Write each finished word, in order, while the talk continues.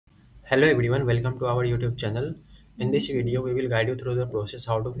Hello everyone, welcome to our YouTube channel. In this video, we will guide you through the process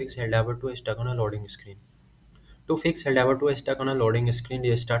how to fix Helldivers 2 stuck on a loading screen. To fix Helldivers 2 stuck on a loading screen,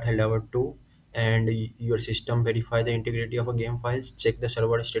 restart Helldivers 2 and your system verify the integrity of a game files, check the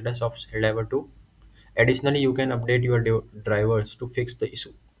server status of Helldivers 2. Additionally, you can update your drivers to fix the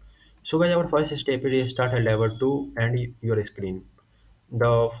issue. So guys, our first step is restart Helldivers 2 and your screen.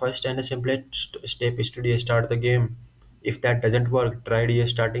 The first and the simplest step is to restart the game. If that doesn't work, try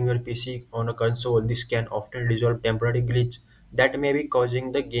restarting your PC on a console. This can often resolve temporary glitch that may be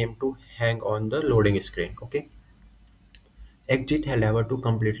causing the game to hang on the loading screen. Okay. Exit Helver to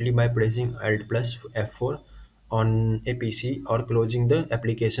completely by pressing Alt plus F4 on a PC or closing the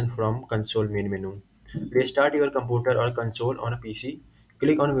application from console main menu. Restart your computer or console on a PC.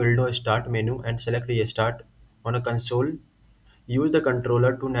 Click on Windows Start menu and select Restart on a console. Use the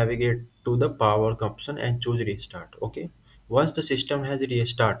controller to navigate to the power option and choose restart. Okay. Once the system has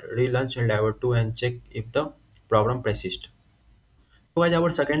restart, relaunch Endeavor 2 and check if the problem persists. So as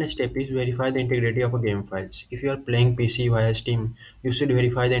our second step is verify the integrity of a game files. If you are playing PC via Steam, you should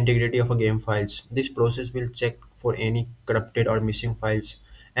verify the integrity of a game files. This process will check for any corrupted or missing files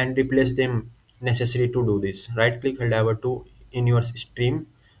and replace them necessary to do this. Right click Endeavor 2 in your Steam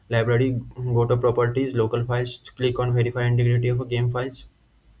library, go to properties, local files, click on verify integrity of a game files.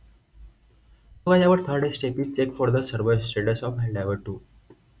 So as our third step is check for the server status of Endeavor 2.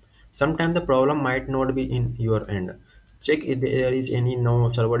 Sometimes the problem might not be in your end. Check if there is any no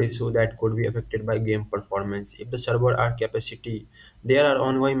server issue that could be affected by game performance. If the server are capacity, there are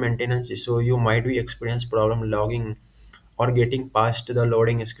ongoing maintenance issue, you might be experience problem logging or getting past the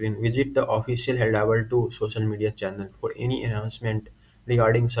loading screen. Visit the official Endeavor 2 social media channel for any announcement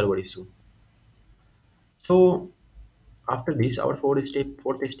regarding server issue. So after this, our fourth step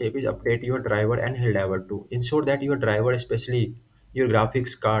is update your driver and driver to ensure that your driver, especially your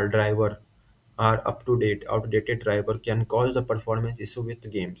graphics card driver, are up to date. Outdated driver can cause the performance issue with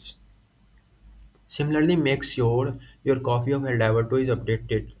games. Similarly, make sure your copy of Helldivers 2 is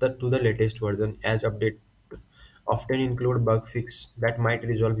updated to the latest version, as update often include bug fix that might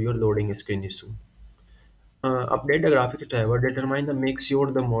resolve your loading screen issue. Update the graphics driver. Determine the make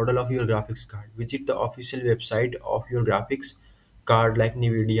sure the model of your graphics card. Visit the official website of your graphics card like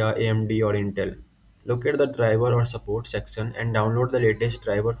Nvidia, AMD, or Intel. Locate the driver or support section and download the latest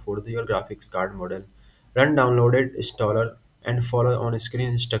driver for your graphics card model. Run downloaded installer and follow on screen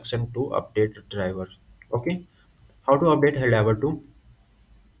instruction to update the driver. Okay. How to update Helldivers 2?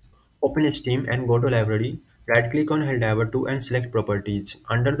 Open Steam and go to Library. Right-click on Helldivers 2 and select Properties.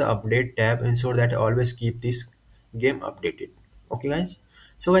 Under the Update tab, ensure that always keep this game updated. Okay, guys.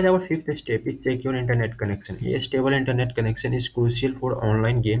 So, guys, our fifth step is check your internet connection. A stable internet connection is crucial for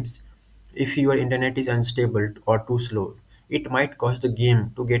online games. If your internet is unstable or too slow, it might cause the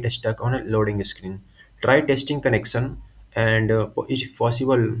game to get stuck on a loading screen. Try testing connection and, if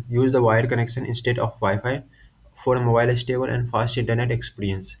possible, use the wire connection instead of Wi-Fi for a mobile stable and fast internet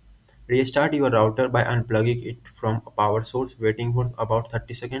experience. Restart your router by unplugging it from a power source, waiting for about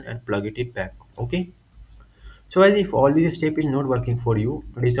 30 seconds and plug it back. Okay. So as if all these steps is not working for you,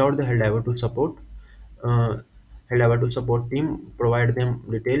 reach out the Helldivers to support. Uh, Helldivers to support team, provide them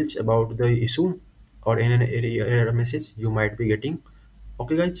details about the issue or in an error message you might be getting.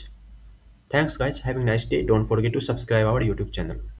 Okay guys. Thanks guys. Having a nice day. Don't forget to subscribe our YouTube channel.